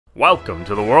Welcome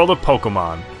to the world of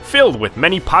Pokemon, filled with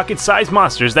many pocket-sized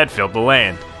monsters that filled the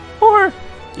land. Or,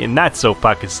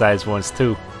 not-so-pocket-sized ones,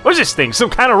 too. What's this thing, some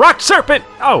kind of rock serpent?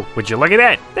 Oh, would you look at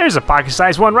that? There's a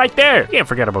pocket-sized one right there. Can't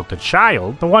forget about the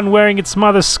child, the one wearing its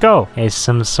mother's skull as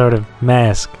some sort of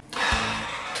mask.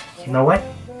 You know what?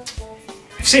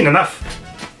 I've seen enough.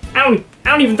 I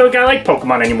don't even think I like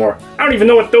Pokemon anymore. I don't even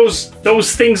know what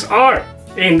those things are.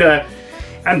 And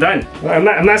I'm done.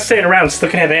 I'm not staying around just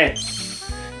looking at that.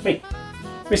 Wait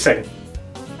a second.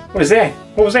 What is that?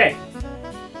 What was that?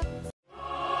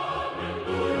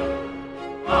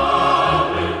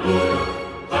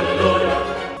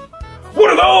 What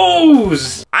are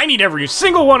those? I need every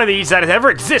single one of these that has ever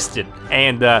existed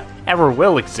and ever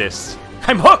will exist.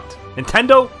 I'm hooked.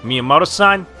 Nintendo,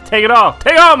 Miyamoto-san, take it all.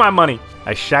 Take all my money.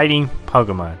 A shiny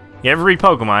Pokemon. Every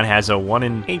Pokemon has a 1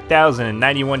 in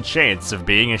 8,091 chance of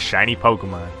being a shiny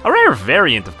Pokemon. A rare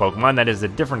variant of Pokemon that is a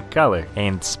different color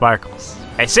and sparkles.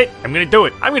 That's it, I'm gonna do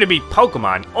it. I'm gonna beat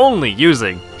Pokemon only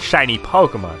using shiny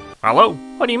Pokemon. Hello?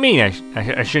 What do you mean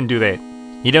I shouldn't do that?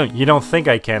 You don't think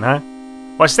I can, huh?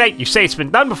 What's that? You say it's been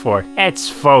done before?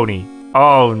 That's phony.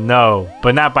 Oh no,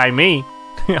 but not by me.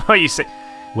 Oh, you say...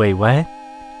 Wait, what?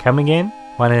 Come again?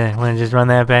 Wanna just run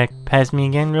that back past me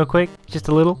again real quick? Just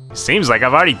a little? Seems like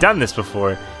I've already done this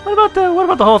before. What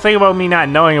about the whole thing about me not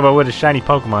knowing about what a shiny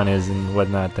Pokemon is and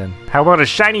whatnot then? How about a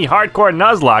shiny hardcore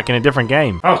Nuzlocke in a different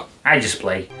game? Oh, I just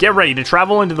play. Get ready to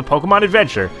travel into the Pokemon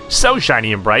adventure. So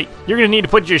shiny and bright, you're gonna need to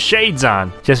put your shades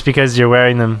on. Just because you're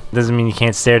wearing them doesn't mean you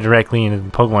can't stare directly into the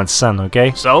Pokemon's sun,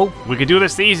 okay? So, we could do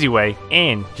this the easy way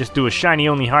and just do a shiny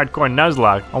only hardcore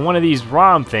Nuzlocke on one of these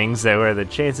ROM things that where the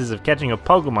chances of catching a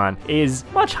Pokemon is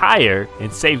much higher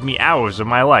and saved me hours of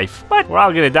my life. But we're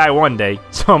all gonna die one day,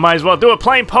 so I might as well do it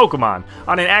playing Pokemon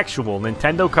on an actual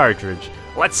Nintendo cartridge.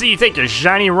 Let's see you take your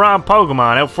shiny ROM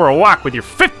Pokemon out for a walk with your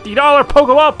 $50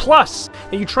 Pokeball Plus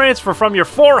that you transfer from your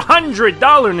 $400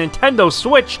 Nintendo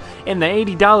Switch in the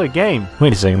 $80 game.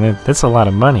 Wait a second, that's a lot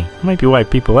of money. That might be why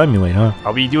people emulate, huh?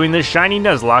 I'll be doing this shiny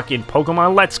Nuzlocke in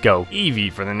Pokemon Let's Go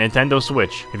Eevee for the Nintendo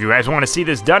Switch. If you guys want to see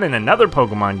this done in another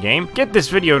Pokemon game, get this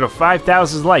video to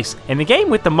 5,000 likes, and the game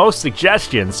with the most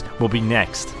suggestions will be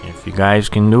next. If you guys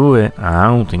can do it, I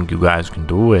don't think you guys can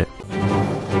do it.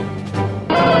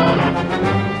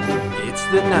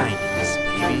 The 90s,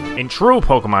 baby. In true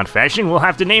Pokemon fashion, we'll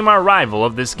have to name our rival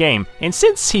of this game. And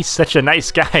since he's such a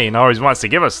nice guy and always wants to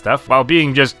give us stuff, while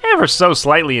being just ever so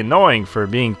slightly annoying for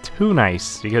being too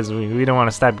nice, because we don't want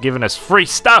to stop giving us free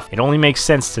stuff, it only makes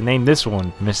sense to name this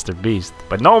one Mr. Beast.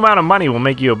 But no amount of money will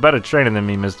make you a better trainer than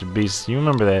me, Mr. Beast. You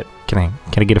remember that. Can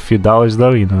I get a few dollars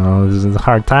though? You know, this is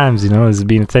hard times, you know, this is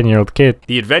being a 10-year-old kid.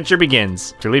 The adventure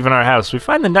begins. After leaving our house, we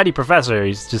find the nutty professor.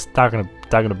 He's just talking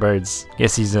to birds.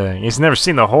 Guess he's never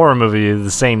seen the horror movie of the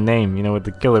same name, you know, with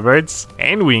the killer birds.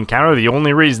 And we encounter the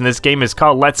only reason this game is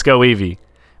called Let's Go Eevee.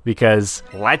 Because,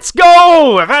 let's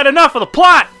go! I've had enough of the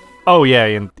plot! Oh yeah,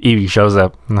 and Eevee shows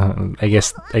up. I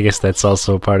guess that's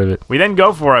also a part of it. We then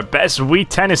go for our best Wii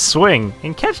tennis swing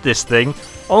and catch this thing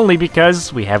only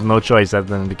because we have no choice other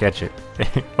than to catch it.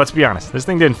 Let's be honest, this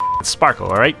thing didn't sparkle,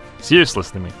 alright? It's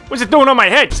useless to me. What's it doing on my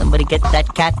head? Somebody get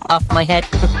that cat off my head.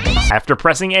 After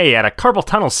pressing A at a carpal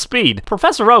tunnel speed,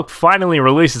 Professor Oak finally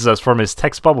releases us from his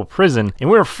text bubble prison and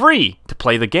we're free to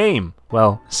play the game.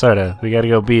 Well, sorta. We gotta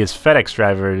go be his FedEx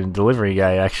driver and delivery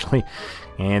guy, actually.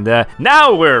 And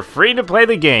now we're free to play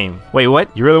the game. Wait,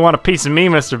 what? You really want a piece of me,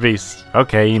 Mr. Beast?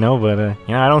 Okay, you know, but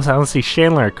you know, I don't see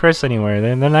Chandler or Chris anywhere.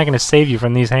 They're not gonna save you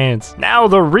from these hands. Now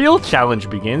the real challenge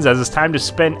begins, as it's time to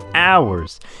spend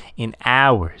hours and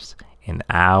hours and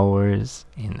hours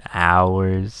and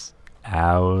hours.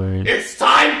 It's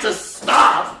time to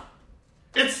stop.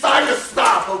 It's time to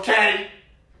stop, okay?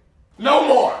 No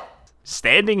more.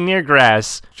 Standing near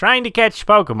grass, trying to catch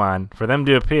Pokemon for them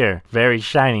to appear very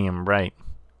shiny and bright.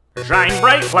 Shine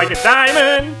bright like a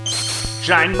diamond!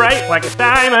 Shine bright like a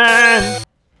diamond!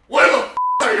 Where the f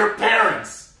are your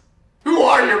parents? Who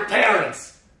are your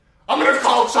parents? I'm gonna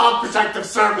call Child Protective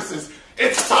Services.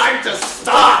 It's time to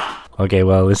stop! Okay,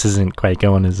 well, this isn't quite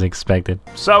going as expected.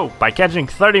 So, by catching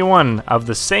 31 of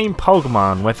the same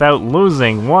Pokemon without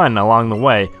losing one along the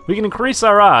way, we can increase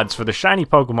our odds for the shiny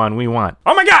Pokemon we want.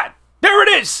 Oh my god! There it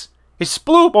is! It's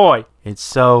Blue Boy! It's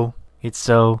so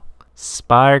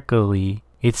sparkly.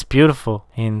 It's beautiful.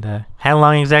 And how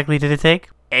long exactly did it take?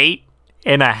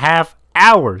 8.5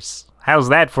 hours. How's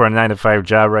that for a 9-to-5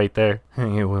 job right there?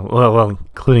 well,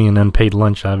 including an unpaid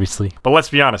lunch, obviously. But let's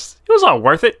be honest, it was all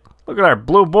worth it. Look at our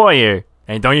Blue Boy here.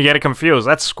 And don't you get it confused,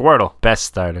 that's Squirtle, best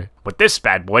starter. With this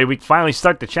bad boy, we can finally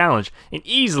start the challenge and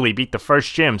easily beat the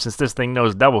first gym since this thing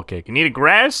knows double kick. You need a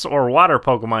grass or water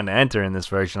Pokemon to enter in this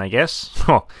version, I guess.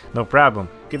 Oh, no problem.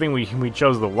 Good thing we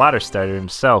chose the water starter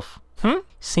himself.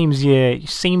 Seems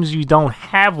you don't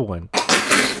have one.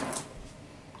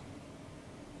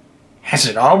 Has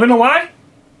it all been a lie?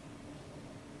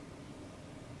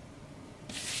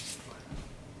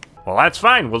 Well, that's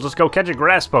fine. We'll just go catch a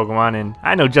grass Pokemon, and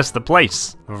I know just the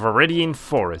place. Viridian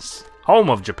Forest, home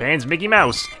of Japan's Mickey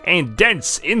Mouse and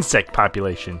dense insect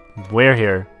population. We're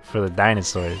here for the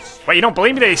dinosaurs. Wait, you don't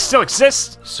believe me they still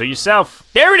exist? Sue yourself.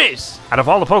 There it is! Out of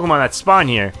all the Pokemon that spawn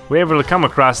here, we're able to come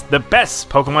across the best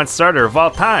Pokemon starter of all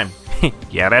time.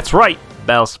 Yeah, that's right,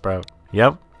 Bellsprout.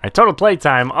 Yep. Our total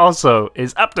playtime also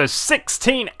is up to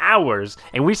 16 hours,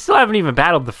 and we still haven't even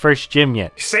battled the first gym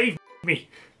yet. Save me.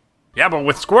 Yeah, but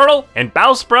with Squirtle and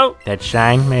Bellsprout, that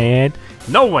shine man,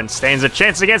 no one stands a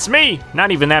chance against me.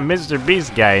 Not even that Mr.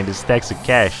 Beast guy and his stacks of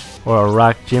cash. Or a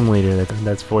rock gym leader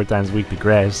that's 4 times weak to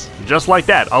grass. Just like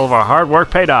that, all of our hard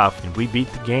work paid off, and we beat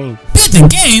the game. Beat the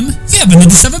game? You have another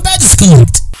 7 badges to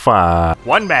collect.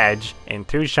 1 badge and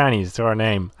 2 shinies to our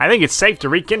name. I think it's safe to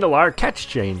rekindle our catch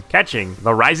chain, catching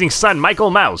the rising sun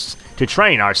Michael Mouse to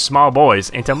train our small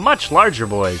boys into much larger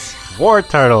boys. War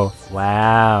Turtle.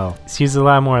 Wow. This uses a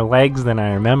lot more legs than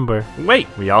I remember. Wait,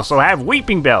 we also have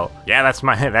Weeping Bell. Yeah,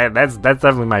 that's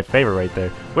definitely my favorite right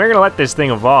there. We're gonna let this thing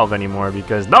evolve anymore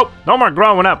because nope, no more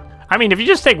growing up. I mean, if you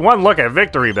just take one look at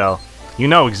Victory Bell, you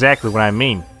know exactly what I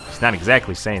mean. He's not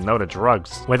exactly saying no to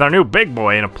drugs. With our new big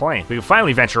boy in a plane, we can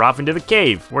finally venture off into the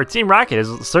cave, where Team Rocket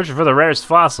is searching for the rarest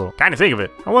fossil. Kinda think of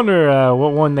it. I wonder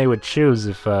what one they would choose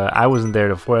if I wasn't there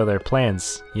to foil their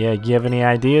plans. Yeah, you have any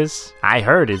ideas? I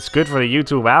heard it's good for the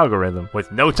YouTube algorithm.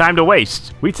 With no time to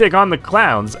waste, we take on the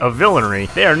clowns of villainy.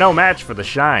 They are no match for the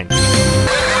shine.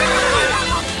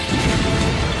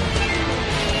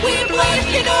 We're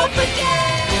blasting off again!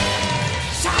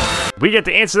 We get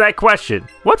to answer that question.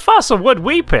 What fossil would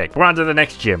we pick? We're on to the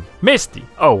next gym. Misty.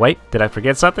 Oh, wait, did I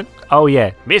forget something? Oh,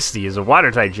 yeah, Misty is a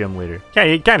water-type gym leader.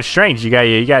 Yeah, kind of strange. You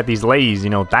got these ladies,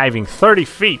 you know, diving 30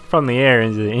 feet from the air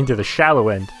into the shallow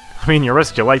end. I mean, you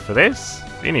risked your life for this?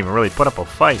 You didn't even really put up a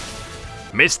fight.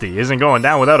 Misty isn't going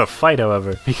down without a fight,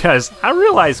 however, because I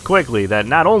realized quickly that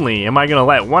not only am I going to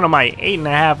let one of my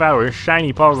 8.5-hour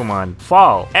shiny Pokemon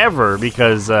fall ever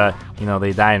because, you know,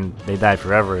 they die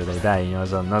forever, they die, you know,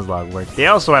 as a Nuzlocke works. They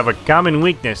also have a common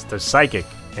weakness to Psychic.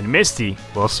 And Misty,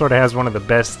 well, sort of has one of the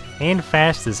best and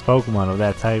fastest Pokemon of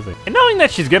that type. And knowing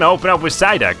that she's gonna open up with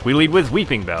Psyduck, we lead with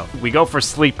Weeping Bell. We go for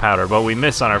Sleep Powder, but we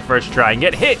miss on our first try and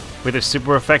get hit with a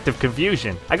super effective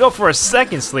Confusion. I go for a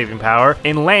second Sleeping Power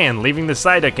and land, leaving the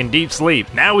Psyduck in deep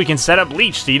sleep. Now we can set up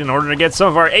Leech Seed in order to get some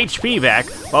of our HP back,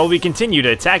 while we continue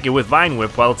to attack it with Vine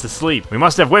Whip while it's asleep. We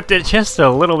must have whipped it just a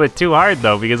little bit too hard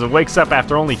though, because it wakes up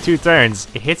after only 2 turns.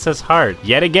 It hits us hard,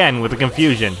 yet again with a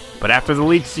Confusion. But after the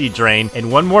Leech Seed drain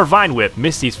and one more Vine Whip,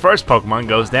 Misty's first Pokemon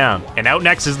goes down. And out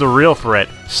next is the real threat,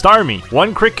 Starmie.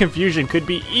 One crit Confusion could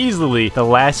be easily the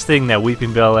last thing that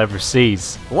Weeping Bell ever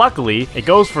sees. Luckily, it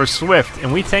goes for Swift,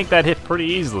 and we tank that hit pretty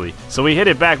easily. So we hit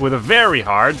it back with a very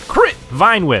hard crit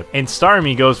Vine Whip. And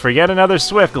Starmie goes for yet another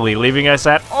Swiftly, leaving us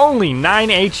at only 9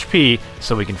 HP,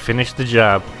 so we can finish the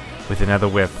job with another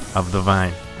whip of the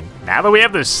Vine. Now that we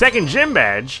have the second gym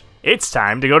badge, it's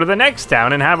time to go to the next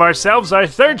town and have ourselves our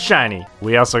 3rd shiny.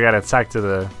 We also gotta talk to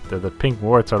the pink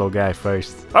war turtle guy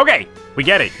first. Okay, we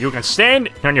get it. You can stand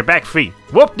on your back feet.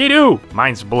 Whoop-de-doo!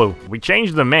 Mine's blue. We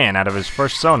change the man out of his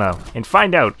first Sono and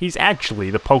find out he's actually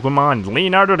the Pokemon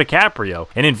Leonardo DiCaprio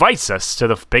and invites us to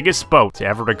the biggest boat to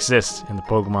ever exist in the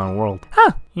Pokemon world.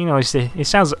 Huh. You know, it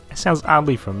sounds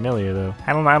oddly familiar though.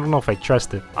 I don't know if I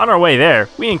trust it. On our way there,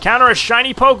 we encounter a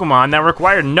shiny Pokemon that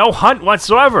required no hunt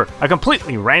whatsoever. A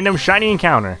completely random shiny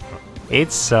encounter.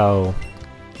 It's so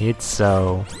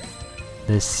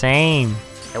the same.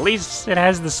 At least it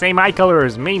has the same eye color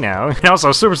as me now. And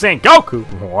also Super Saiyan Goku!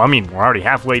 Well, I mean, we're already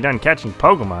halfway done catching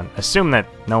Pokemon. Assume that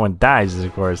no one dies,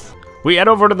 of course. We head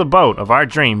over to the boat of our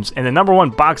dreams and the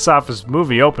 #1 box office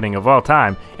movie opening of all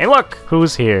time. And look,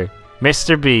 who's here?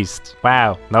 Mr. Beast.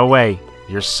 Wow, no way.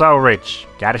 You're so rich.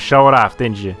 Gotta show it off,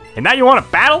 didn't you? And now you want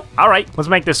to battle? Alright, let's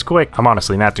make this quick. I'm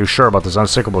honestly not too sure about this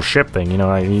unsinkable ship thing. You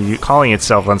know, calling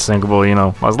itself unsinkable, you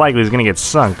know, most likely it's gonna get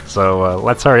sunk. So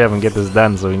let's hurry up and get this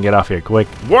done so we can get off here quick.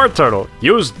 War Turtle,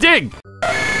 use Dig!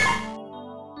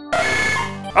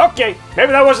 Okay,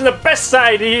 maybe that wasn't the best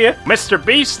idea. Mr.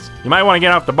 Beast, you might want to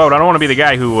get off the boat. I don't want to be the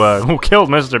guy who killed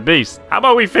Mr. Beast. How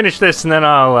about we finish this and then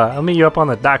I'll meet you up on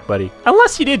the dock, buddy.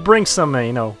 Unless you did bring some,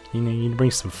 you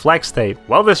bring some flex tape.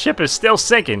 While the ship is still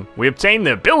sinking, we obtained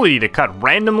the ability to cut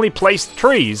randomly placed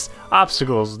trees,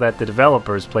 obstacles that the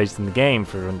developers placed in the game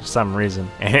for some reason.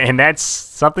 And that's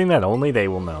something that only they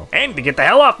will know. And to get the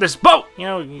hell off this boat,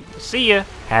 see ya.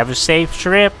 Have a safe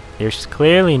trip. There's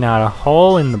clearly not a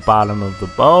hole in the bottom of the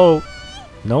boat.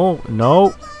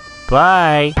 No,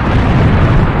 bye.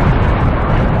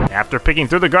 After picking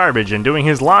through the garbage and doing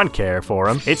his lawn care for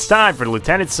him, it's time for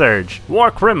Lieutenant Surge.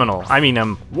 War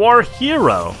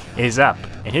Hero is up,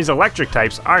 and his electric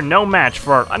types are no match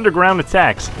for our underground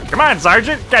attacks. Come on,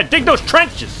 Sergeant, gotta dig those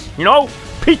trenches,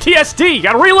 PTSD,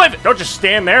 gotta relive it. Don't just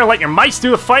stand there and let your mice do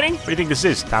the fighting. What do you think this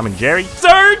is, Tom and Jerry?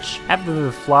 Surge! After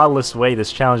the flawless way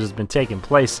this challenge has been taking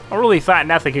place, I really thought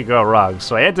nothing could go wrong.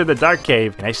 So I entered the dark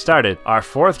cave and I started our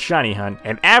 4th shiny hunt.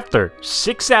 And after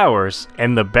 6 hours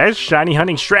and the best shiny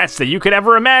hunting strats that you could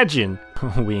ever imagine,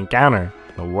 we encounter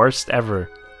the worst ever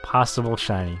possible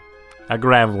shiny, a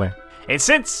Graveler. And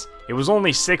since it was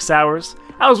only 6 hours,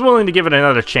 I was willing to give it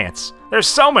another chance. There's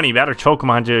so many better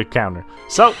Pokemon to encounter.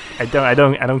 So I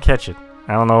don't catch it.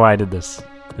 I don't know why I did this.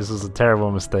 This was a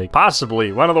terrible mistake.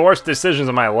 Possibly one of the worst decisions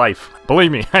of my life.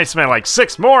 Believe me, I spent like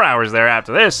 6 more hours there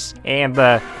after this. And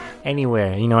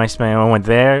anywhere, I went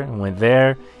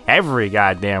there, every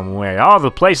goddamn way, all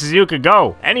the places you could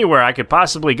go, anywhere I could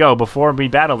possibly go before we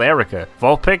battled Erica.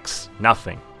 Vulpix,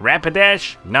 nothing.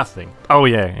 Rapidash, nothing. Oh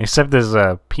yeah, except there's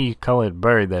a pea-colored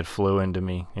bird that flew into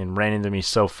me and ran into me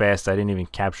so fast I didn't even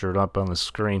capture it up on the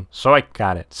screen. So I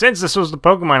got it. Since this was the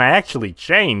Pokemon I actually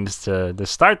changed to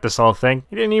start this whole thing,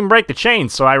 he didn't even break the chain,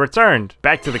 so I returned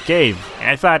back to the cave. And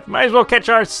I thought, might as well catch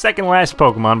our second last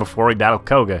Pokemon before we battle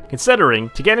Koga. Considering,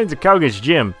 to get into Koga's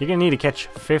gym, you're gonna need to catch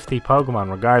 50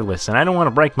 Pokemon regardless, and I don't want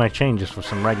to break my chain just for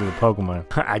some regular Pokemon.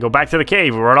 I go back to the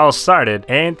cave where it all started,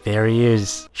 and there he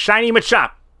is. Shiny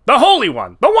Machop! The Holy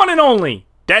One! The one and only!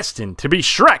 Destined to be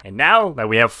Shrek! And now that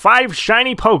we have 5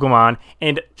 shiny Pokemon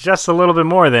and just a little bit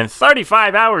more than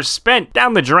 35 hours spent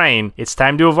down the drain, it's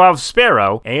time to evolve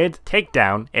Sparrow and take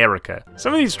down Erica.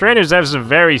 Some of these trainers have some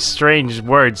very strange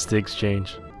words to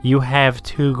exchange. You have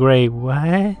 2 great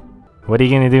what? What are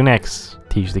you gonna do next?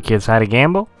 Teach the kids how to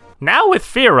gamble? Now with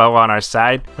Firo on our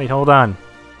side. Wait, hold on.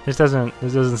 This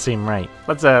doesn't seem right.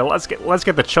 Let's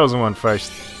get the chosen one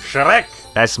first. Shrek!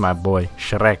 That's my boy,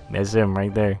 Shrek. That's him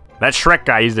right there. That Shrek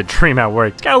guy used to dream at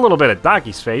work. He's got a little bit of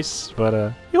Donkey's face,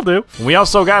 but he'll do. And we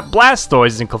also got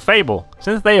Blastoise and Clefable.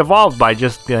 Since they evolved by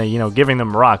just, giving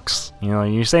them rocks.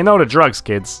 You say no to drugs,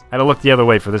 kids. I had to look the other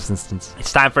way for this instance.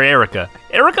 It's time for Erica.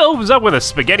 Erica opens up with a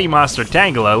Spaghetti Monster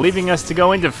Tangela, leaving us to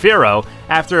go into Firo.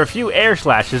 After a few air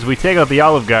slashes, we take out the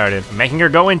Olive Garden. Making her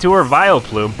go into her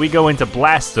Vileplume, we go into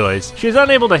Blastoise. She's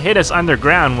unable to hit us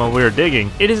underground while we were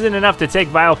digging. It isn't enough to take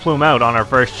Vileplume out on our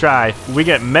first try. We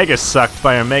get Mega Sucked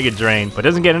by our Mega Drain, but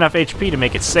doesn't get enough HP to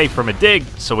make it safe from a dig,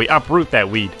 so we uproot that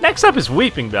weed. Next up is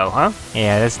Weeping Bell, huh?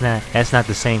 Yeah, that's not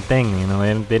the same thing,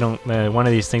 they don't, one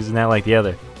of these things is not like the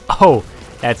other. Oh,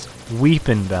 that's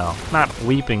Weeping Bell, not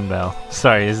Weeping Bell.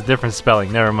 Sorry, it's a different spelling,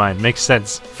 never mind, makes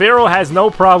sense. Firo has no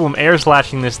problem air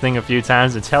slashing this thing a few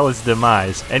times until its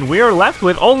demise, and we are left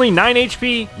with only 9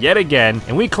 HP yet again,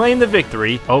 and we claim the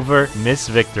victory over Miss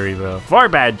Victoryville. 4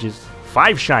 badges,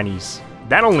 5 shinies.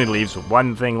 That only leaves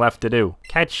one thing left to do.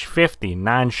 Catch 50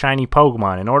 non-shiny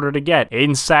Pokemon in order to get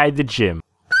inside the gym.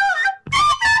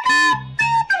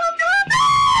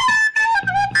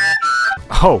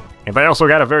 Oh, and I also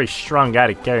got a very strong guy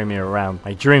to carry me around.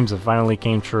 My dreams have finally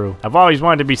came true. I've always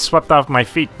wanted to be swept off my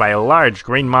feet by a large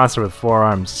green monster with 4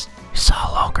 arms. It's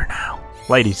all longer now.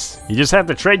 Ladies, you just have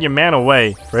to trade your man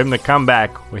away for him to come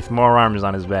back with more arms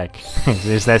on his back. It's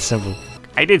just that simple.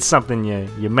 I did something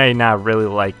you may not really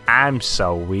like. I'm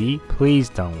so weak. Please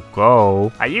don't go.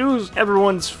 I used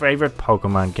everyone's favorite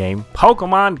Pokemon game,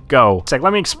 Pokemon Go. It's like,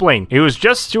 let me explain. It was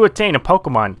just to attain a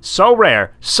Pokemon so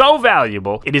rare, so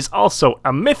valuable, it is also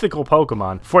a mythical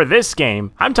Pokemon. For this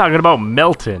game, I'm talking about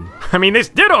Milton. I mean, this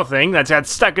Ditto thing that's had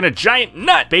stuck in a giant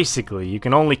nut. Basically, you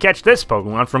can only catch this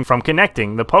Pokemon from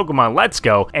connecting the Pokemon Let's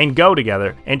Go and Go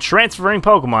together and transferring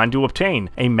Pokemon to obtain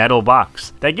a metal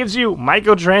box that gives you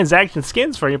microtransaction skins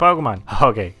for your Pokemon.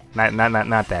 Okay, not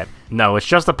that. No, it's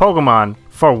just a Pokemon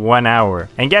for 1 hour.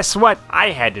 And guess what? I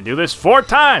had to do this 4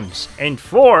 times in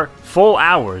 4 full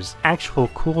hours. Actual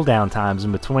cooldown times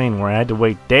in between, where I had to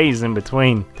wait days in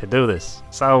between to do this.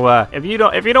 So if you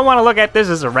don't want to look at this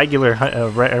as a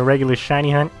regular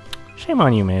shiny hunt, Shame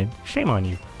on you, man. Shame on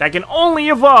you. That can only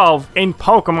evolve in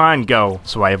Pokemon Go.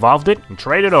 So I evolved it and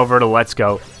traded over to Let's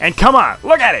Go. And come on,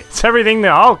 look at it. It's everything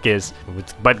the Hulk is,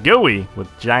 but gooey with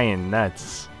giant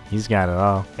nuts. He's got it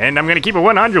all. And I'm gonna keep it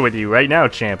 100 with you right now,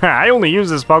 champ. I only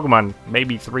used this Pokemon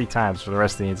maybe 3 times for the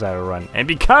rest of the entire run. And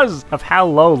because of how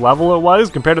low level it was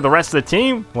compared to the rest of the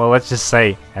team, well, let's just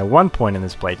say at one point in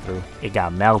this playthrough, it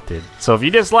got melted. So if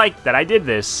you dislike that I did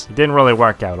this, it didn't really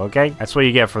work out, okay? That's what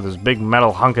you get for this big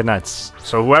metal hunk of nuts.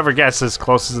 So whoever guesses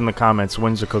closest in the comments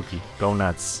wins a cookie. Go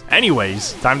nuts.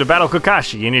 Anyways, time to battle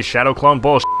Kakashi in his Shadow Clone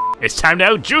bullshit. It's time to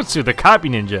out Jutsu, the copy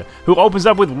ninja, who opens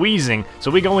up with wheezing,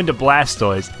 so we go into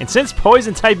Blastoise. And since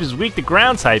poison type is weak to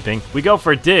ground typing, we go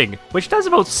for Dig, which does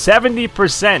about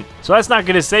 70%. So that's not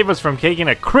gonna save us from taking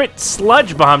a crit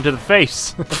sludge bomb to the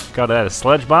face. Call that a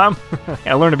sludge bomb?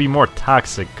 I learned to be more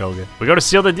toxic, Koga. We go to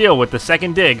seal the deal with the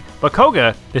second Dig, but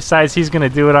Koga decides he's gonna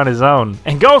do it on his own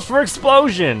and goes for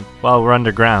Explosion while we're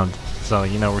underground. So,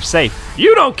 you know, we're safe.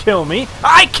 You don't kill me,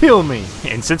 I kill me!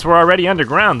 And since we're already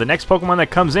underground, the next Pokemon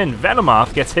that comes in,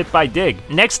 Venomoth, gets hit by Dig.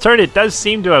 Next turn, it does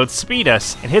seem to outspeed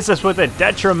us and hits us with a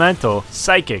detrimental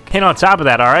Psychic. And on top of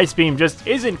that, our Ice Beam just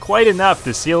isn't quite enough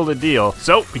to seal the deal.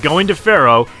 So, we go into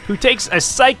Pharaoh, who takes a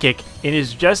Psychic and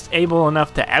is just able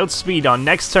enough to outspeed on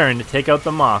next turn to take out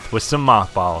the Moth with some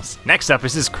Mothballs. Next up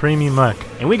is his Creamy Muck,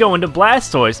 and we go into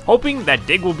Blastoise, hoping that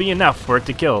Dig will be enough for it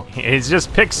to kill. It's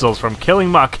just pixels from killing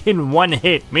Muck in one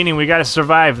hit, meaning we gotta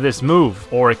survive this move,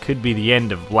 or it could be the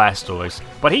end of Blastoise.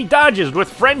 But he dodges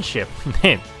with Friendship.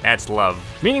 That's love.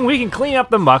 Meaning we can clean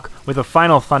up the Muck with a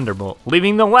final Thunderbolt,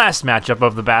 leaving the last matchup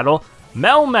of the battle,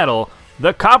 Melmetal,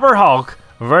 the Copper Hulk,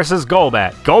 versus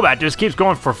Golbat. Golbat just keeps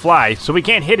going for Fly, so we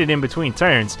can't hit it in between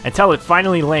turns until it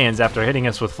finally lands after hitting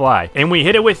us with Fly. And we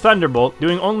hit it with Thunderbolt,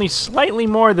 doing only slightly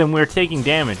more than we're taking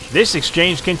damage. This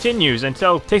exchange continues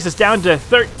until it takes us down to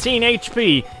 13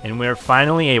 HP, and we're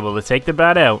finally able to take the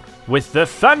bat out with the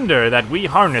thunder that we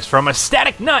harness from a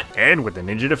static nut. And with the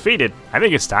ninja defeated, I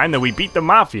think it's time that we beat the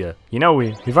Mafia. You know,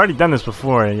 we've already done this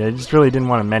before. I just really didn't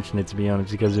want to mention it, to be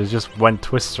honest, because there's just one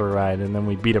Twister ride and then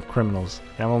we beat up criminals.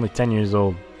 And I'm only 10 years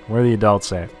old. Where are the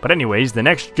adults at? But anyways, the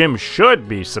next gym should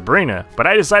be Sabrina, but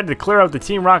I decided to clear out the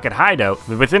Team Rocket hideout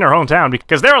within her hometown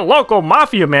because they're a local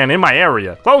Mafia man in my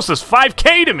area, closest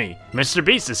 5K to me. Mr.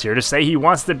 Beast is here to say he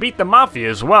wants to beat the Mafia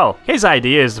as well. His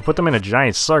idea is to put them in a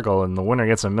giant circle and the winner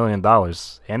gets $1 million.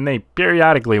 And they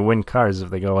periodically win cars if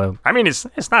they go out. I mean,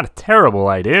 it's not a terrible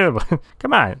idea, but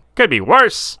come on. Could be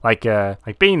worse, like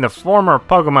being the former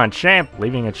Pokemon champ,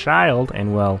 leaving a child,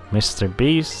 and well, Mr.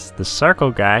 Beast, the circle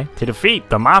guy, to defeat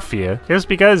the Mafia just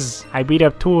because I beat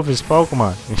up 2 of his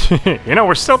Pokemon. You know,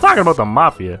 we're still talking about the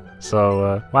Mafia,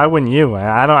 so why wouldn't you?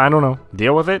 I don't know.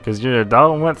 Deal with it, because you're an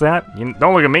adult and what's that? You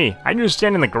don't look at me. I just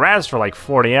stand in the grass for like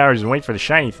 40 hours and wait for the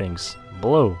shiny things.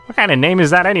 Blue. What kind of name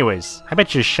is that anyways? I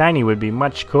bet your shiny would be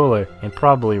much cooler and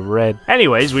probably red.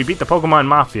 Anyways, we beat the Pokemon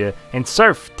Mafia and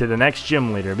surf to the next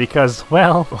gym leader because,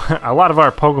 well, a lot of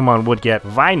our Pokemon would get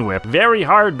Vine Whip very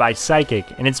hard by Psychic,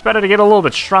 and it's better to get a little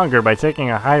bit stronger by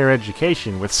taking a higher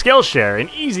education with Skillshare,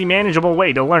 an easy manageable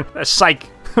way to learn Psych.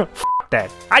 That.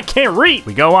 I can't read!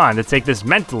 We go on to take this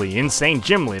mentally insane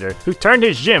gym leader who turned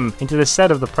his gym into the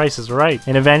set of The Price is Right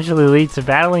and eventually lead to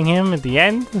battling him at the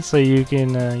end so you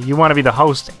can, you want to be the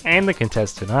host and the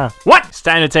contestant, huh? What? It's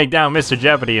time to take down Mr.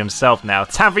 Jeopardy himself now.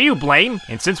 It's time for you, Blaine!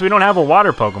 And since we don't have a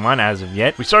water Pokemon as of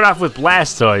yet, we start off with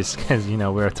Blastoise because, you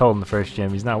know, we were told in the first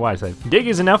gym he's not wise type. Dig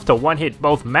is enough to one-hit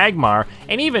both Magmar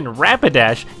and even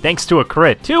Rapidash thanks to a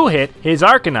crit. 2-hit his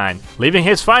Arcanine, leaving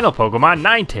his final Pokemon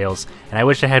Ninetales. And I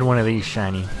wish I had one of these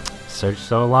shiny. Searched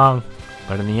so long,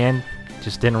 but in the end,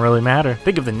 just didn't really matter.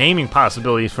 Think of the naming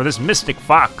possibilities for this Mystic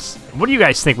Fox. What do you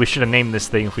guys think we should have named this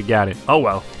thing if we got it? Oh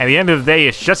well. At the end of the day,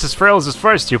 it's just as frail as his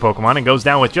first 2 Pokemon and goes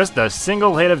down with just a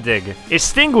single hit of Dig,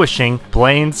 extinguishing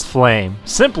Blaine's flame,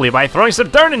 simply by throwing some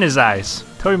dirt in his eyes.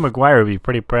 Tobey Maguire would be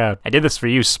pretty proud. I did this for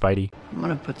you, Spidey. I'm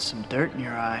gonna put some dirt in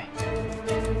your eye.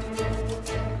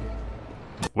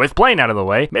 With Blaine out of the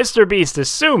way, Mr. Beast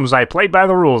assumes I played by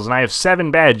the rules and I have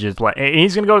 7 badges, and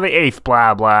he's gonna go to the 8th,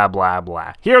 blah, blah, blah,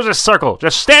 blah. Here's a circle.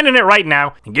 Just stand in it right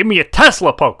now and give me a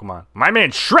Tesla Pokemon. My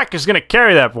man Shrek is gonna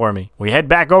carry that for me. We head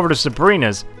back over to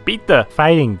Sabrina's, beat the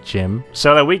fighting gym,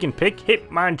 so that we can pick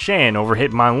Hitmonchan over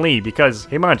Hitmonlee, because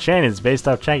Hitmonchan is based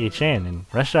off Jackie Chan, and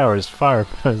Rush Hour is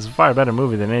a far better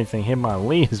movie than anything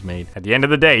Hitmonlee has made. At the end of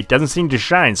the day, it doesn't seem to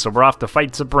shine, so we're off to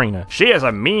fight Sabrina. She has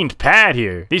a mean pad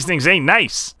here. These things ain't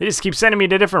nice. nuts. They just keep sending me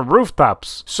to different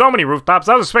rooftops. So many rooftops,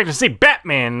 I was expecting to see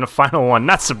Batman in the final one,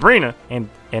 not Sabrina.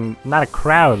 And not a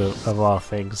crowd of all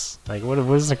things. Like, what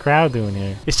is the crowd doing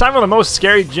here? It's time for the most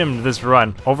scary gym to this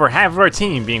run. Over half of our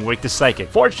team being weak to Psychic.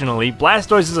 Fortunately,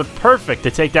 Blastoise is perfect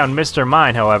to take down Mr.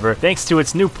 Mime, however, thanks to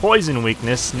its new poison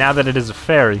weakness now that it is a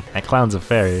fairy. That clown's a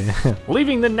fairy.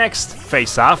 Leaving the next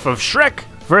face-off of Shrek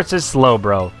versus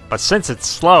Slowbro. But since it's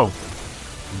slow,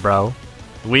 bro,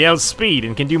 we outspeed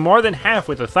and can do more than half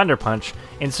with a Thunder Punch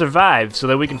and survive so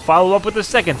that we can follow up with the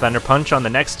second Thunder Punch on the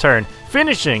next turn,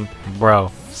 finishing, bro,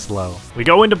 slow. We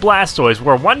go into Blastoise,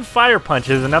 where one Fire Punch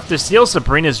is enough to seal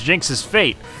Sabrina's Jinx's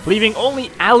fate, leaving only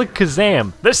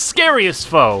Alakazam, the scariest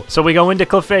foe. So we go into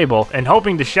Clefable, and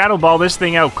hoping to Shadow Ball this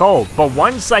thing out cold, but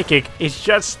one Psychic is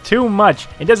just too much,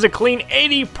 and does a clean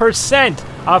 80%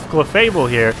 off Clefable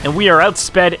here, and we are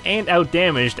outsped and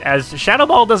outdamaged, as Shadow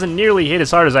Ball doesn't nearly hit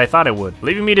as hard as I thought it would,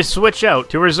 leaving me to switch out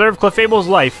to reserve Clefable's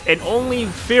life, and only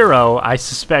Fearow, I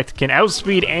suspect, can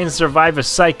outspeed and survive a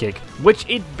Psychic, which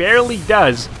it barely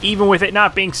does, even with it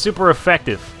not being super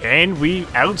effective. And we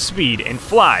outspeed and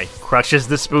fly, crushes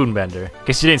the Spoonbender.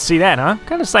 Guess you didn't see that, huh? What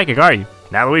kind of Psychic are you?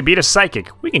 Now that we beat a Psychic,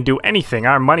 we can do anything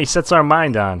our money sets our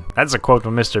mind on. That's a quote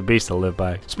from Mr. Beast to live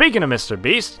by. Speaking of Mr.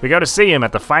 Beast, we go to see him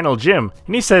at the final gym,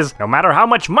 and he says, no matter how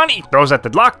much money he throws at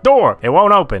the locked door, it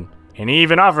won't open. And he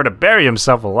even offered to bury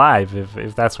himself alive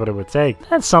if that's what it would take.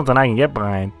 That's something I can get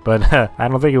behind, but I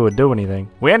don't think it would do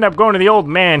anything. We end up going to the old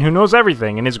man who knows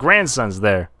everything, and his grandson's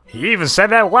there. He even said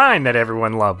that line that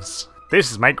everyone loves.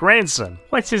 This is my grandson.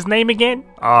 What's his name again?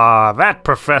 That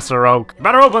Professor Oak.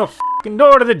 Better open the f***ing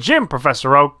door to the gym,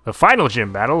 Professor Oak. The final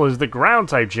gym battle is the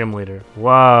ground-type gym leader.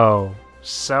 Whoa.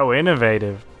 So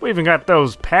innovative. We even got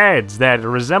those pads that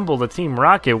resemble the Team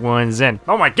Rocket ones, and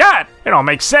oh my god, it all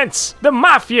makes sense. The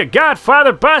Mafia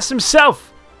Godfather boss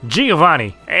himself,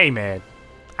 Giovanni. Hey man,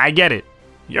 I get it.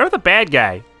 You're the bad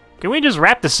guy. Can we just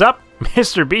wrap this up?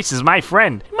 Mr. Beast is my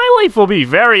friend. My life will be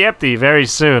very empty very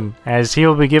soon, as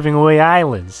he'll be giving away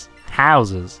islands,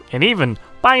 houses, and even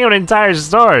buying out entire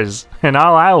stores. And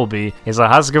all I will be is a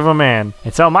husk of a man.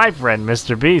 Until my friend,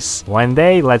 Mr. Beast, one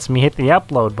day lets me hit the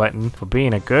upload button for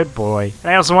being a good boy.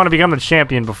 And I also want to become the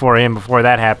champion before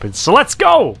that happens. So let's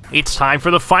go! It's time for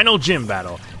the final gym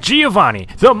battle. Giovanni,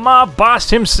 the mob boss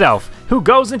himself, who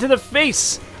goes into the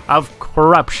face of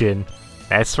corruption.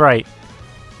 That's right,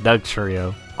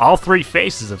 Dugtrio. All three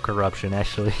faces of corruption,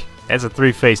 actually. That's a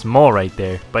three-faced mole right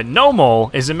there. But no mole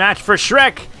is a match for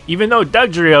Shrek. Even though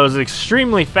Dugtrio is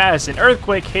extremely fast and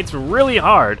Earthquake hits really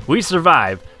hard, we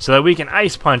survive so that we can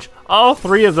Ice Punch all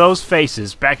three of those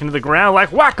faces back into the ground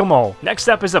like whack-a-mole. Next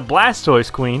up is a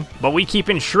Blastoise Queen, but we keep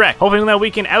in Shrek, hoping that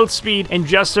we can outspeed and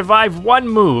just survive one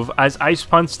move, as Ice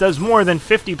Punch does more than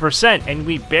 50%, and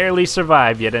we barely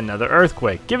survive yet another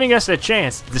Earthquake, giving us a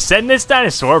chance to send this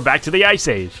dinosaur back to the Ice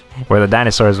Age. Where the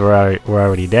dinosaurs were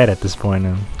already dead at this point.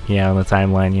 Yeah, on the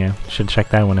timeline, yeah. Should check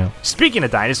that one out. Speaking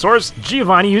of dinosaurs,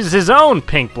 Giovanni uses his own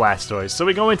pink Blastoise, so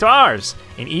we go into ours.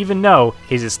 And even though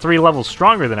his is 3 levels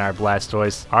stronger than our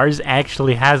Blastoise, ours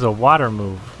actually has a water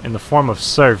move in the form of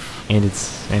Surf, and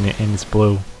it's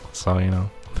blue. So, you know,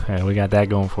 yeah, we got that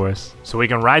going for us. So we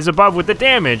can rise above with the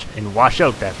damage and wash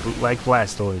out that bootleg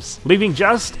Blastoise, leaving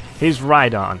just his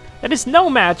Rhydon. That is no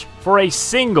match for a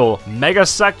single Mega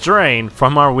Suck Drain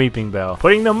from our Weeping Bell,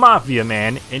 putting the Mafia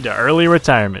Man into early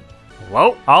retirement.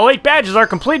 Well, all 8 badges are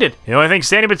completed. The only thing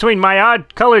standing between my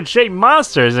odd-colored shaped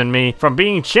monsters and me from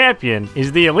being champion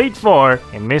is the Elite Four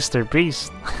and Mr.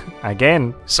 Beast.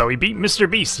 Again. So we beat Mr.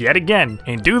 Beast yet again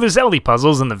and do the Zeldy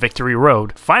puzzles in the Victory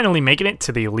Road, finally making it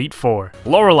to the Elite Four.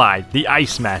 Lorelei, the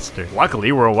Ice Master.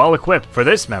 Luckily, we're well equipped for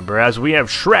this member, as we have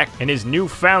Shrek and his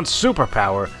newfound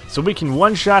superpower, so we can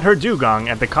one-shot her Dugong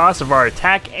at the cost of our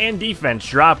attack and defense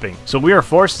dropping. So we are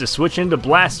forced to switch into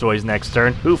Blastoise next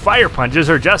turn, who fire punches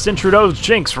her Justin Trudeau's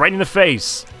Jinx right in the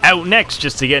face. Out next,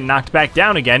 just to get knocked back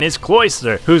down again, is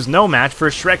Cloyster, who's no match for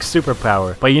Shrek's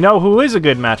superpower. But you know who is a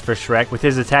good match for Shrek, with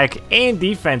his attack and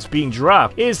defense being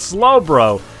dropped, is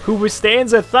Slowbro, who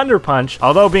withstands a Thunder Punch,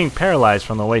 although being paralyzed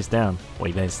from the waist down.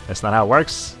 Wait, that's not how it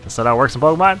works? That's not how it works in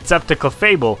Pokemon? It's up to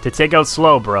Clefable to take out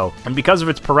Slowbro, and because of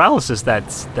its paralysis that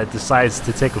decides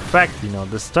to take effect, you know,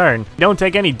 this turn, we don't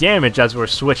take any damage as we're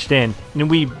switched in, and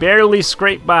we barely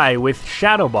scrape by with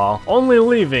Shadow Ball, only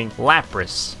leaving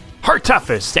Lapras, her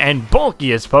toughest and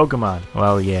bulkiest Pokemon.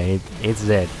 Well, yeah, it's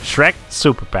Zed. Shrek,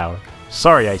 superpower.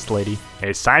 Sorry, Ice Lady.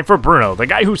 It's time for Bruno, the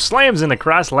guy who slams in the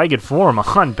cross-legged form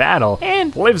on battle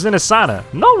and lives in a sauna.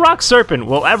 No rock serpent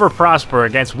will ever prosper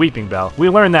against Weeping Bell. We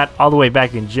learned that all the way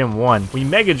back in Gym 1. We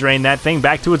Mega Drain that thing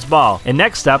back to its ball. And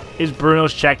next up is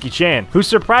Bruno's Jackie Chan, who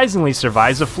surprisingly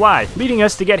survives a fly, leading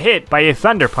us to get hit by a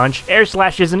Thunder Punch. Air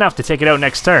Slash is enough to take it out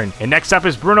next turn. And next up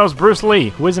is Bruno's Bruce Lee,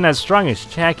 who isn't as strong as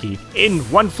Jackie. In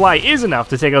one fly is enough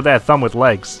to take out that thumb with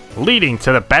legs. Leading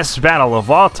to the best battle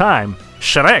of all time,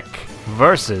 Shrek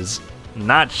versus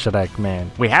not Shrek,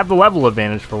 man. We have the level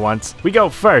advantage for once. We go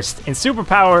first, and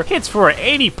Superpower hits for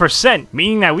 80%,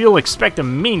 meaning that we'll expect a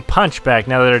mean punch back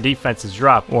now that our defense is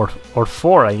dropped. Or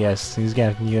 4, I guess. He's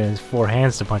got 4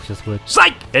 hands to punch us with.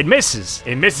 Psych! It misses.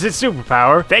 It misses its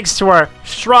Superpower, thanks to our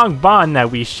strong bond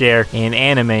that we share in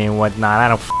anime and whatnot. I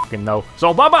don't fucking know.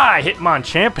 So bye-bye,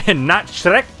 Hitmonchamp, and not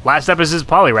Shrek. Last up is his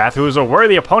Poliwrath, who is a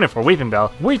worthy opponent for Weeping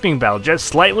Bell. Weeping Bell just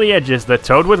slightly edges the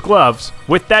Toad with gloves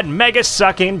with that Mega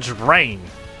Sucking Drain.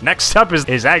 Next up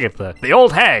is Agatha, the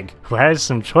old hag, who has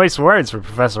some choice words for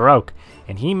Professor Oak.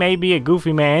 And he may be a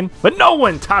goofy man, but no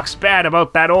one talks bad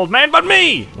about that old man but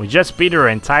me! We just beat our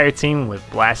entire team with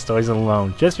Blastoise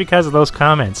alone, just because of those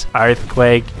comments.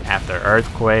 Earthquake, after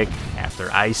Earthquake,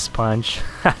 after Ice Punch.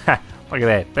 Look at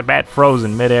that, the bat froze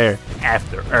in midair.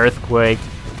 After Earthquake,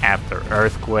 after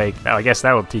Earthquake. Oh, I guess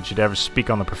that will teach you to ever speak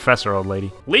on the Professor, old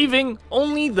lady. Leaving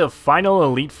only the final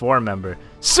Elite Four member,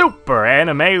 Super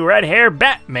Anime Red Hair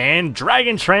Batman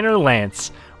Dragon Trainer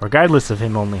Lance. Regardless of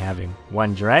him only having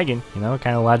one dragon, you know, what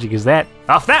kind of logic is that?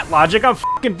 Off that logic, I'm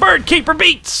fucking Bird Keeper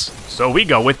beats! So we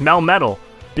go with Melmetal,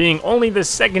 being only the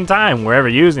second time we're ever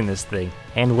using this thing.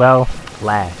 And well,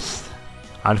 last.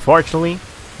 Unfortunately,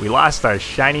 we lost our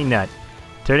shiny nut,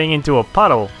 turning into a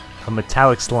puddle of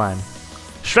metallic slime.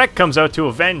 Shrek comes out to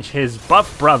avenge his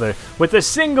buff brother with a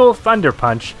single Thunder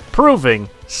Punch, proving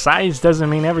size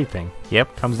doesn't mean everything.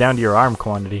 Yep, comes down to your arm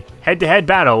quantity. Head-to-head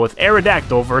battle with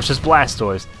Aerodactyl versus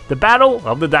Blastoise, the battle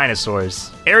of the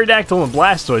dinosaurs. Aerodactyl and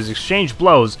Blastoise exchange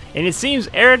blows, and it seems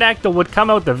Aerodactyl would come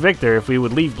out the victor if we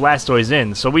would leave Blastoise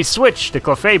in, so we switch to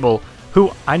Clefable,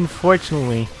 who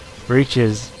unfortunately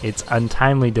reaches its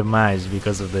untimely demise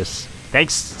because of this,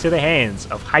 thanks to the hands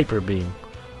of Hyper Beam.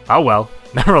 Oh well.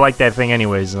 Never liked that thing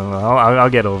anyways, I'll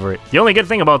get over it. The only good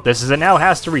thing about this is it now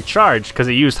has to recharge because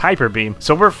it used Hyper Beam,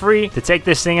 so we're free to take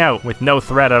this thing out with no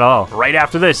threat at all. Right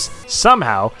after this,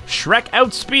 somehow, Shrek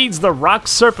outspeeds the Rock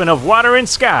Serpent of Water and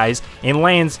Skies and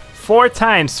lands 4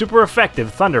 times super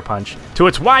effective Thunder Punch to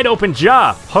its wide open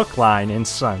jaw, hook, line, and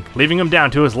sunk, leaving him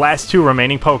down to his last 2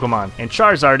 remaining Pokemon, and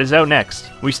Charizard is out next.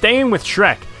 We stay in with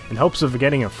Shrek in hopes of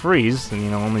getting a freeze, and,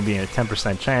 you know, only being a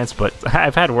 10% chance, but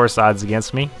I've had worse odds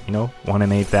against me, you know, 1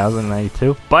 in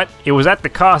 8,092. But it was at the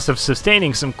cost of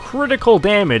sustaining some critical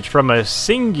damage from a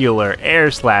singular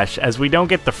Air Slash as we don't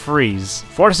get the freeze,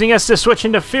 forcing us to switch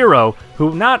into Fearow,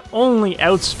 who not only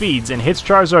outspeeds and hits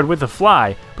Charizard with a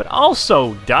fly, but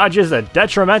also dodges a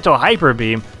detrimental Hyper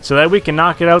Beam so that we can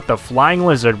knock it out the Flying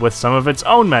Lizard with some of its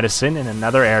own medicine and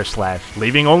another Air Slash,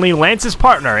 leaving only Lance's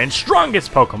partner and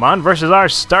strongest Pokemon versus our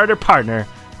starter partner,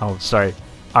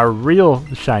 our real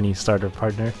shiny starter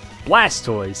partner,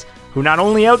 Blastoise, who not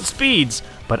only outspeeds,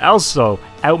 but also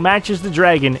outmatches the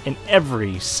dragon in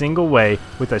every single way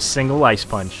with a single Ice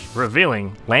Punch,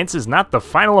 revealing Lance is not the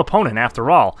final opponent after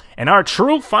all, and our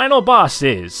true final boss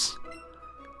is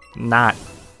not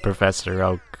Professor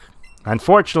Oak.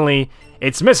 Unfortunately,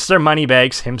 it's Mr.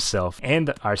 Moneybags himself,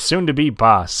 and our soon-to-be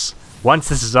boss. Once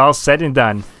this is all said and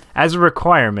done, as a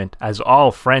requirement, as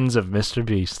all friends of Mr.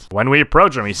 Beast. When we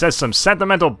approach him, he says some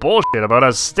sentimental bullshit about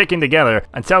us sticking together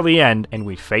until the end, and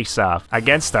we face off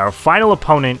against our final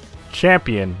opponent,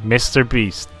 champion, Mr.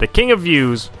 Beast, the king of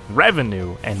views,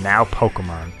 revenue, and now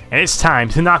Pokemon. And it's time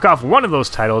to knock off one of those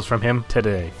titles from him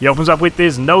today. He opens up with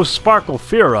his No Sparkle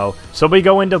Fearow, so we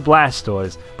go into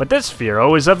Blastoise. But this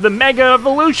Fearow is of the Mega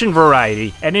Evolution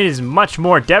variety, and it is much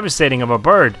more devastating of a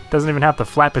bird. It doesn't even have to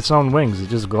flap its own wings, it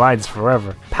just glides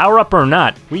forever. Power up or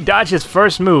not, we dodge his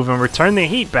first move and return the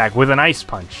heat back with an Ice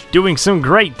Punch, doing some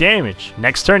great damage.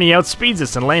 Next turn he outspeeds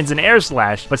us and lands an Air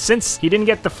Slash, but since he didn't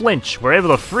get the flinch, we're able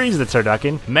to freeze the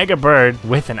Turducken, Mega Bird,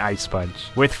 with an Ice Punch.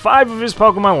 With 5 of his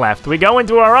Pokemon left, we go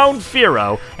into our own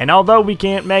Fearow, and although we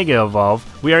can't Mega Evolve,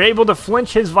 we are able to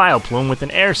flinch his Vileplume with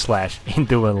an Air Slash and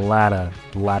do a lot of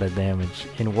damage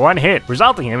in one hit,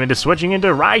 resulting him into switching into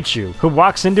Raichu, who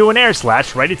walks into an Air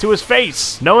Slash right into his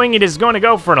face. Knowing it is going to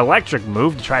go for an electric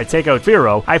move to try to take out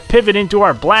Fearow, I pivot into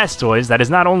our Blastoise that is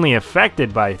not only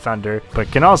affected by Thunder,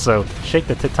 but can also shake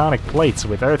the tectonic plates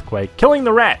with Earthquake, killing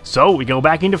the rat. So we go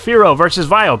back into Fearow versus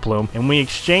Vileplume, and we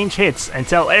exchange hits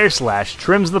until Air Slash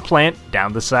trims the plant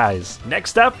down to size.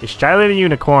 Next up is Charlie the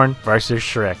Unicorn versus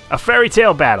Shrek, a fairy tale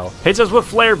tail battle. Hits us with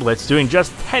Flare Blitz, doing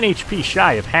just 10 HP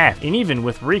shy of half, and even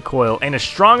with recoil and a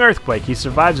strong earthquake, he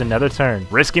survives another turn.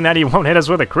 Risking that he won't hit us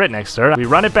with a crit next turn, we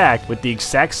run it back with the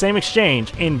exact same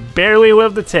exchange and barely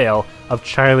live the tail of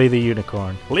Charlie the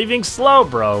Unicorn, leaving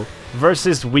Slowbro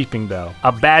versus Weeping Bell.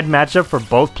 A bad matchup for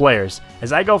both players.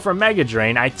 As I go for Mega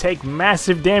Drain, I take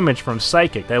massive damage from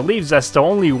Psychic. That leaves us to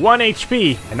only 1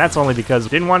 HP, and that's only because he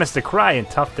didn't want us to cry and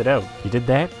toughed it out. You did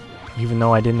that? Even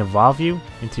though I didn't evolve you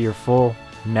into your full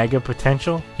Mega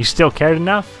potential? You still cared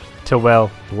enough to, well,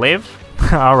 live?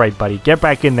 Alright, buddy, get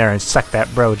back in there and suck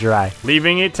that bro dry.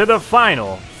 Leaving it to the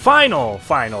final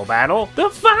battle. The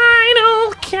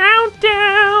final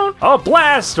countdown of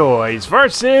Blastoise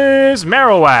versus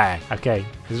Marowak. Okay,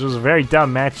 this was a very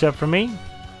dumb matchup for me.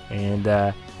 And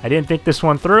I didn't think this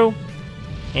one through.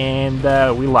 And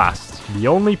we lost. The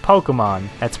only Pokemon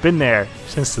that's been there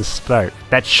since the start.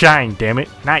 That Shine, damn it.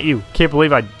 Not you. Can't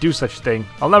believe I'd do such a thing.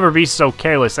 I'll never be so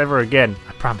careless ever again.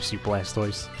 I promise you,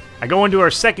 Blastoise. I go into our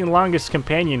second longest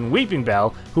companion, Weeping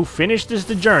Bell, who finishes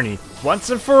the journey once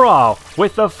and for all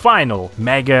with a final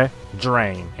Mega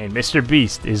Drain. And Mr.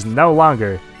 Beast is no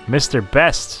longer Mr.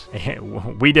 Best.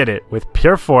 We did it with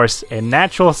pure force and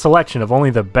natural selection of only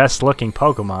the best looking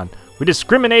Pokemon. We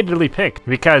discriminatedly picked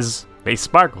because they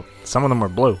sparkled. Some of them were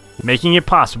blue, making it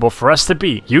possible for us to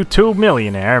beat YouTube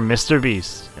millionaire Mr.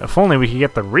 Beast. If only we could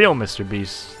get the real Mr.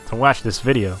 Beast to watch this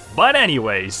video. But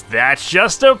anyways, that's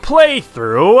just a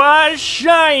playthrough, a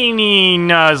shiny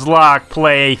Nuzlocke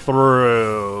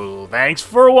playthrough. Thanks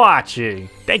for watching.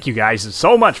 Thank you guys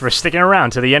so much for sticking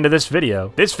around to the end of this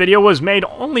video. This video was made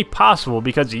only possible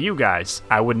because of you guys.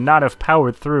 I would not have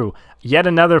powered through yet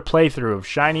another playthrough of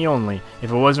Shiny Only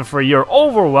if it wasn't for your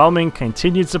overwhelming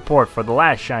continued support for the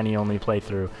last Shiny Only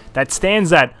playthrough. That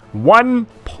stands at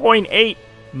 1.8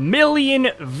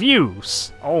 million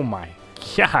views. Oh my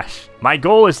gosh. My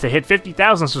goal is to hit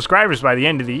 50,000 subscribers by the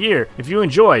end of the year. If you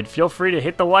enjoyed, feel free to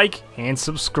hit the like and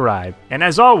subscribe. And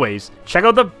as always, check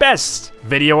out the best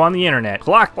video on the internet,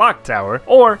 Clock Tower,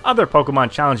 or other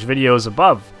Pokemon Challenge videos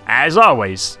above. As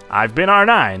always, I've been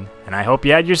R9, and I hope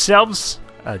you had yourselves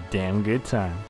a damn good time.